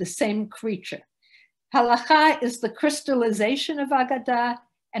facets of the same creature. Halakhah is the crystallization of aggadah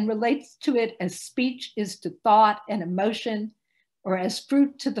and relates to it as speech is to thought and emotion, or as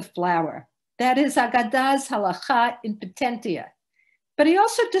fruit to the flower. That is aggadah's halakhah in potentia. But he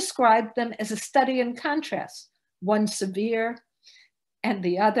also described them as a study in contrast, one severe and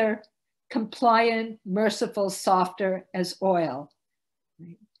the other compliant, merciful, softer as oil.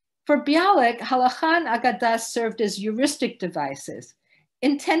 For Bialik, halakhah and aggadah served as heuristic devices,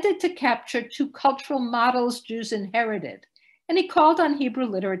 intended to capture two cultural models Jews inherited, and he called on Hebrew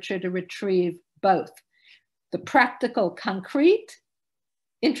literature to retrieve both: the practical, concrete,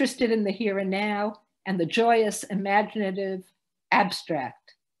 interested in the here and now, and the joyous, imaginative,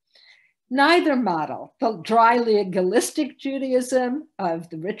 abstract. Neither model, the dry legalistic Judaism of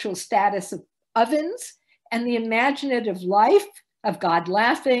the ritual status of ovens and the imaginative life of God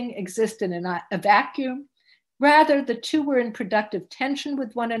laughing, existed in a vacuum. Rather, the two were in productive tension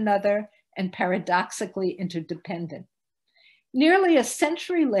with one another and paradoxically interdependent. Nearly a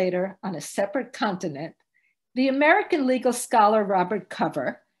century later, on a separate continent, the American legal scholar Robert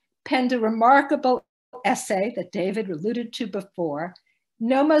Cover penned a remarkable essay that David alluded to before,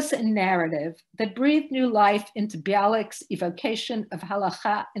 Nomos and Narrative, that breathed new life into Bialik's evocation of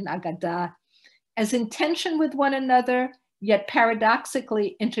halakhah and aggadah as in tension with one another, yet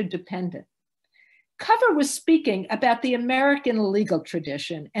paradoxically interdependent. Cover was speaking about the American legal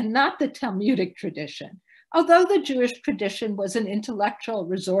tradition and not the Talmudic tradition, although the Jewish tradition was an intellectual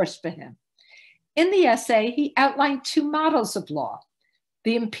resource for him. In the essay, he outlined two models of law,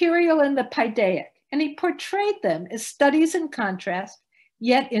 the imperial and the Paideia, and he portrayed them as studies in contrast,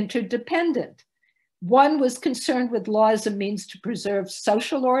 yet interdependent. One was concerned with law as a means to preserve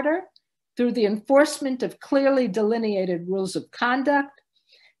social order through the enforcement of clearly delineated rules of conduct.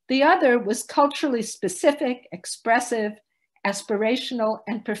 The other was culturally specific, expressive, aspirational,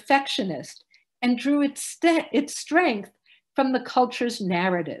 and perfectionist, and drew its strength from the culture's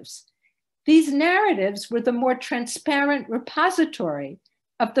narratives. These narratives were the more transparent repository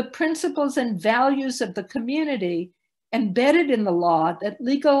of the principles and values of the community embedded in the law that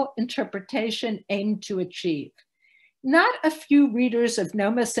legal interpretation aimed to achieve. Not a few readers of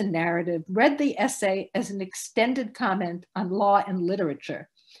Nomos and Narrative read the essay as an extended comment on law and literature,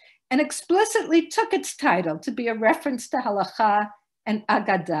 and explicitly took its title to be a reference to halakhah and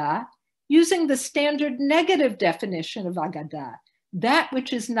aggadah, using the standard negative definition of aggadah, that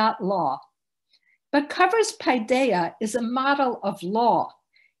which is not law. But Cover's Paideia is a model of law,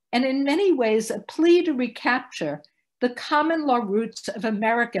 and in many ways a plea to recapture the common law roots of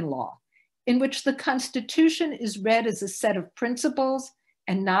American law, in which the Constitution is read as a set of principles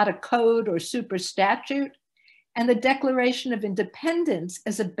and not a code or super statute, and the Declaration of Independence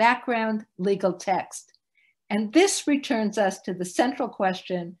as a background legal text. And this returns us to the central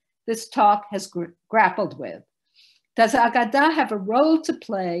question this talk has grappled with. Does aggadah have a role to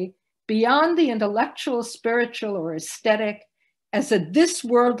play beyond the intellectual, spiritual, or aesthetic as a this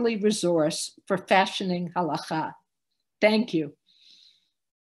worldly resource for fashioning halakhah? Thank you.